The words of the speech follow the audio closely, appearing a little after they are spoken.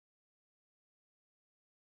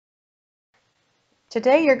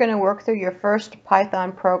Today you're going to work through your first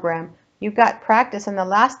Python program. You got practice in the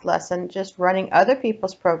last lesson just running other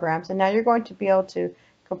people's programs, and now you're going to be able to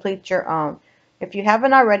complete your own. If you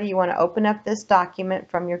haven't already, you want to open up this document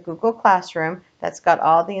from your Google Classroom that's got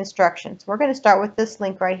all the instructions. We're going to start with this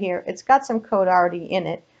link right here. It's got some code already in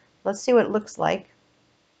it. Let's see what it looks like.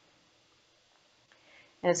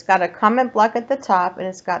 And it's got a comment block at the top, and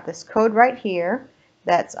it's got this code right here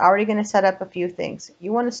that's already going to set up a few things.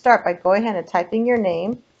 You want to start by going ahead and typing your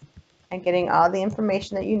name and getting all the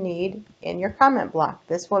information that you need in your comment block.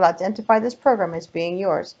 This will identify this program as being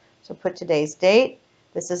yours. So put today's date,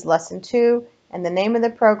 this is lesson 2, and the name of the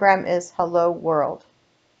program is Hello World.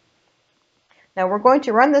 Now we're going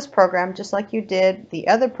to run this program just like you did the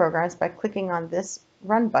other programs by clicking on this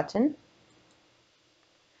Run button.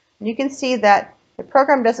 And you can see that the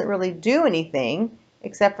program doesn't really do anything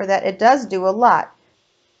except for that it does do a lot.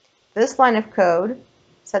 This line of code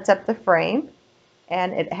sets up the frame,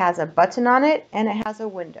 and it has a button on it, and it has a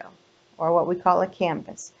window, or what we call a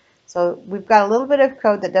canvas. So we've got a little bit of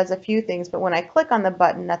code that does a few things, but when I click on the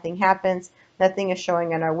button, nothing happens. Nothing is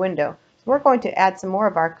showing in our window. So we're going to add some more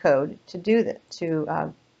of our code to do that,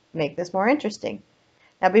 to make this more interesting.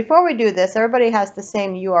 Now before we do this, everybody has the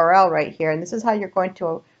same URL right here, and this is how you're going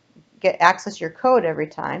to access your code every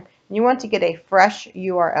time. And you want to get a fresh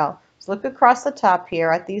URL. So look across the top here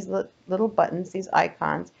at these little buttons, these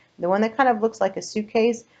icons. The one that kind of looks like a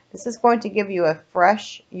suitcase, this is going to give you a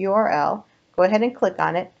fresh URL. Go ahead and click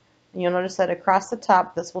on it, and you'll notice that across the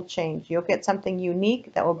top this will change. You'll get something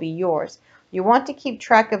unique that will be yours. You want to keep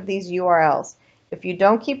track of these URLs. If you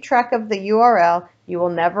don't keep track of the URL, you will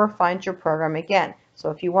never find your program again. So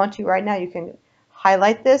if you want to right now, you can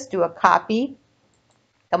highlight this, do a copy,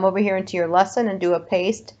 come over here into your lesson and do a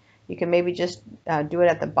paste. You can maybe just do it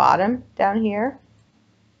at the bottom down here.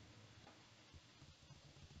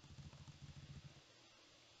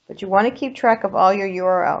 But you want to keep track of all your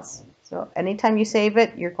URLs. So anytime you save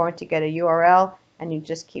it, you're going to get a URL, and you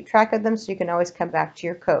just keep track of them so you can always come back to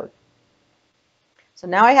your code. So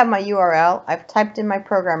now I have my URL. I've typed in my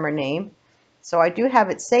programmer name. So I do have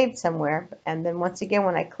it saved somewhere. And then once again,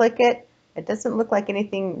 when I click it, it doesn't look like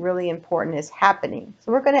anything really important is happening.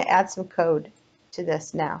 So we're going to add some code to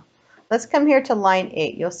this now. Let's come here to line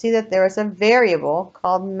 8. You'll see that there is a variable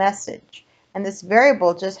called message. And this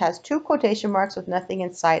variable just has 2 quotation marks with nothing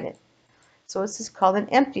inside it. So this is called an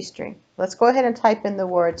empty string. Let's go ahead and type in the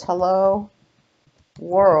words hello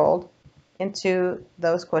world into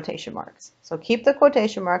those quotation marks. So keep the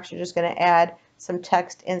quotation marks. You're just going to add some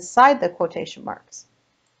text inside the quotation marks.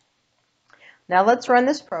 Now let's run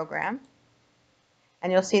this program.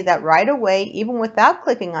 And you'll see that right away, even without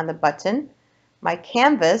clicking on the button, my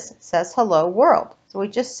canvas says hello world. So we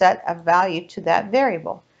just set a value to that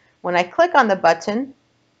variable. When I click on the button,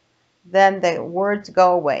 then the words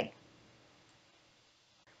go away.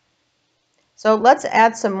 So let's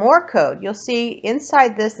add some more code. You'll see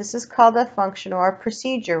inside this is called a function or a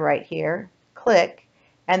procedure right here. Click,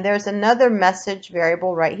 and there's another message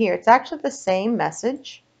variable right here. It's actually the same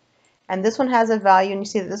message. And this one has a value, and you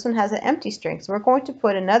see that this one has an empty string. So we're going to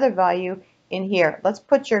put another value in here. Let's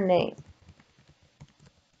put your name.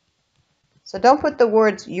 So don't put the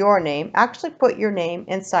words your name. Actually put your name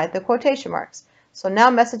inside the quotation marks. So now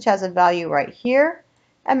message has a value right here,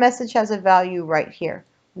 and message has a value right here.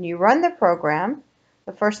 When you run the program,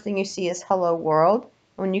 the first thing you see is hello world.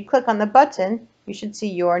 And when you click on the button, you should see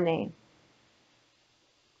your name.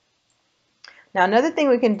 Now another thing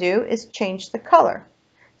we can do is change the color.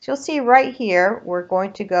 So you'll see right here, we're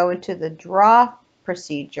going to go into the draw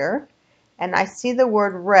procedure, and I see the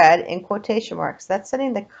word red in quotation marks. That's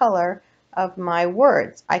setting the color of my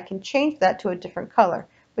words. I can change that to a different color,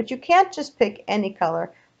 but you can't just pick any color.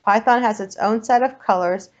 Python has its own set of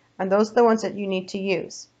colors, and those are the ones that you need to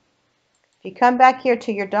use. If you come back here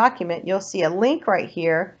to your document, you'll see a link right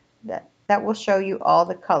here that will show you all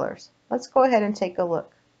the colors. Let's go ahead and take a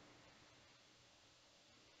look.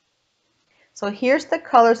 So here's the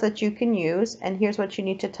colors that you can use, and here's what you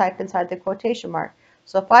need to type inside the quotation mark.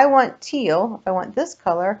 So if I want teal, if I want this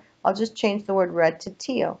color, I'll just change the word red to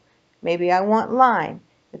teal. Maybe I want lime.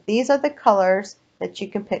 But these are the colors that you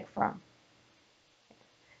can pick from.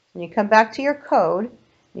 When you come back to your code,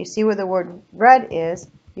 and you see where the word red is,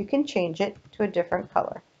 you can change it to a different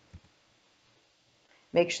color.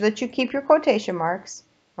 Make sure that you keep your quotation marks,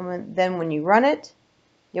 and then when you run it,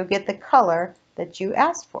 you'll get the color that you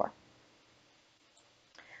asked for.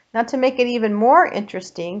 Now to make it even more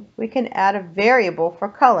interesting, we can add a variable for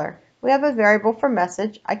color. We have a variable for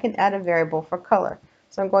message. I can add a variable for color.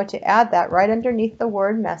 So I'm going to add that right underneath the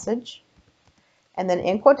word message. And then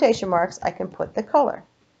in quotation marks, I can put the color.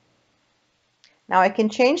 Now I can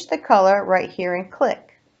change the color right here and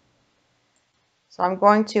click. So I'm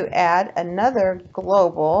going to add another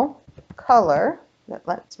global color that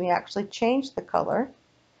lets me actually change the color.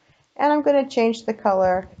 And I'm going to change the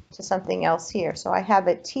color to something else here. So I have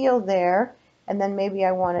it teal there, and then maybe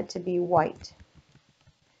I want it to be white.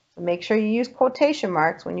 So make sure you use quotation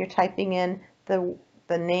marks when you're typing in the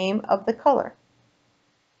name of the color.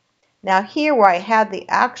 Now here where I had the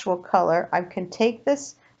actual color, I can take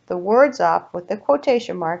the words off with the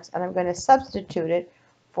quotation marks, and I'm going to substitute it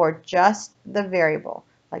for just the variable.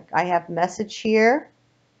 Like I have message here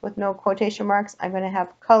with no quotation marks. I'm going to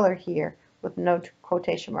have color here with no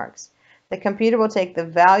quotation marks. The computer will take the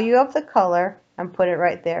value of the color and put it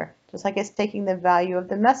right there, just like it's taking the value of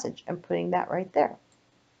the message and putting that right there.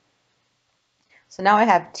 So now I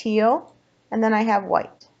have teal, and then I have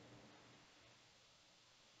white.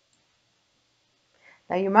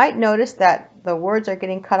 Now you might notice that the words are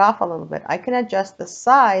getting cut off a little bit. I can adjust the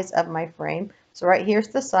size of my frame. So right here's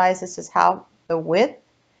the size. This is how the width,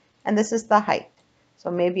 and this is the height.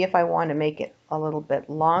 So maybe if I want to make it a little bit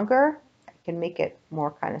longer, I can make it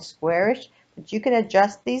more kind of squarish. But you can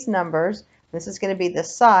adjust these numbers. This is going to be the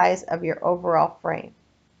size of your overall frame.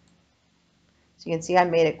 So you can see I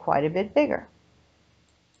made it quite a bit bigger.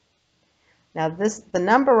 Now the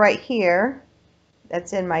number right here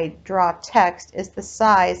that's in my draw text is the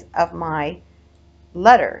size of my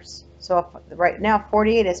letters. So right now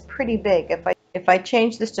 48 is pretty big. If I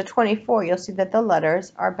change this to 24, you'll see that the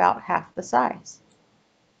letters are about half the size.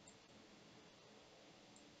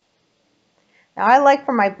 Now I like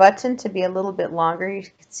for my button to be a little bit longer. You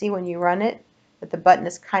can see when you run it that the button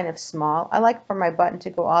is kind of small. I like for my button to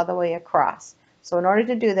go all the way across. So in order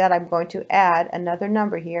to do that, I'm going to add another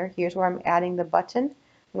number here. Here's where I'm adding the button.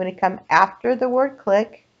 I'm going to come after the word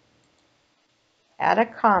click, add a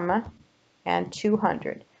comma, and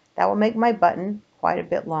 200. That will make my button quite a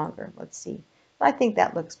bit longer. Let's see. I think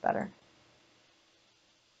that looks better.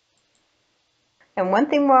 And one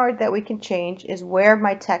thing more that we can change is where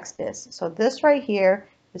my text is. So this right here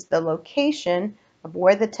is the location of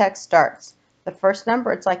where the text starts. The first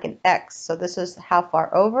number, it's like an X. So this is how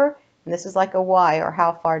far over, and this is like a Y, or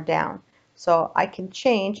how far down. So I can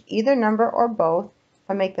change either number or both. If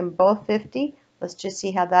I make them both 50, let's just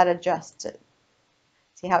see how that adjusts it.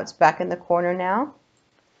 See how it's back in the corner now?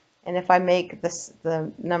 And if I make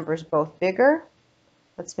the numbers both bigger,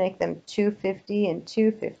 let's make them 250 and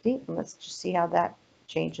 250, and let's just see how that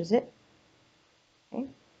changes it. Okay.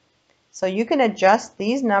 So you can adjust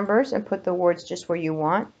these numbers and put the words just where you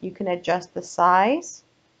want. You can adjust the size,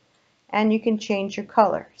 and you can change your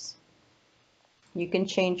colors. You can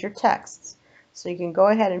change your texts. So you can go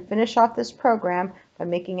ahead and finish off this program by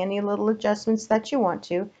making any little adjustments that you want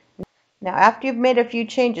to. Now after you've made a few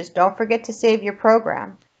changes, don't forget to save your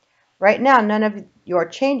program. Right now, none of your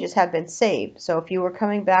changes have been saved. So if you were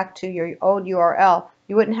coming back to your old URL,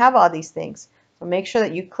 you wouldn't have all these things. So make sure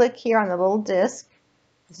that you click here on the little disk.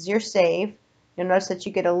 This is your save. You'll notice that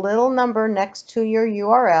you get a little number next to your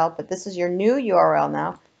URL, but this is your new URL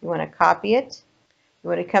now. You want to copy it. You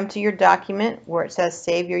want to come to your document where it says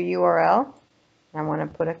save your URL. I want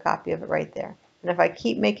to put a copy of it right there. And if I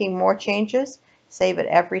keep making more changes, save it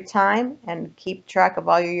every time and keep track of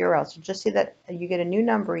all your URLs. So just see that you get a new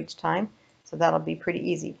number each time, so that'll be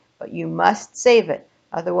pretty easy. But you must save it,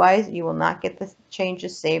 otherwise you will not get the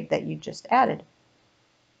changes saved that you just added.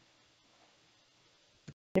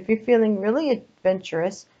 If you're feeling really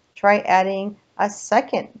adventurous, try adding a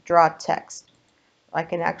second draw text. I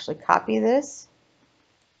can actually copy this.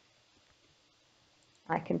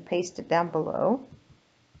 I can paste it down below.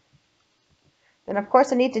 Then of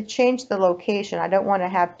course I need to change the location. I don't want to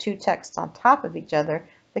have two texts on top of each other.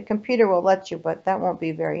 The computer will let you, but that won't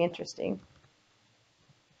be very interesting.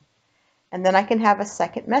 And then I can have a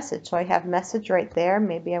second message. So I have message right there.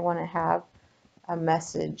 Maybe I want to have a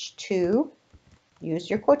message to. Use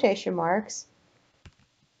your quotation marks.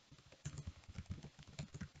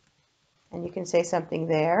 And you can say something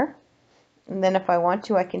there. And then if I want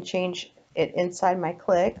to, I can change it inside my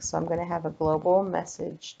click. So I'm going to have a global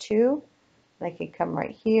message to. I can come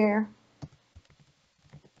right here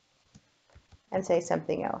and say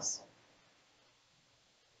something else.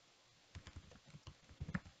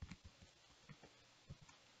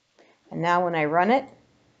 And now when I run it,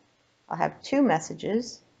 I'll have two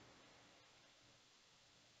messages.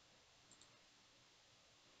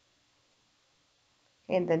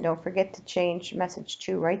 And then don't forget to change message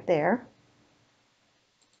to right there.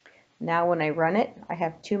 Now when I run it, I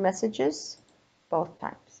have two messages both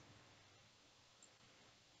times.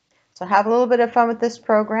 So have a little bit of fun with this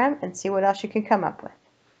program and see what else you can come up with.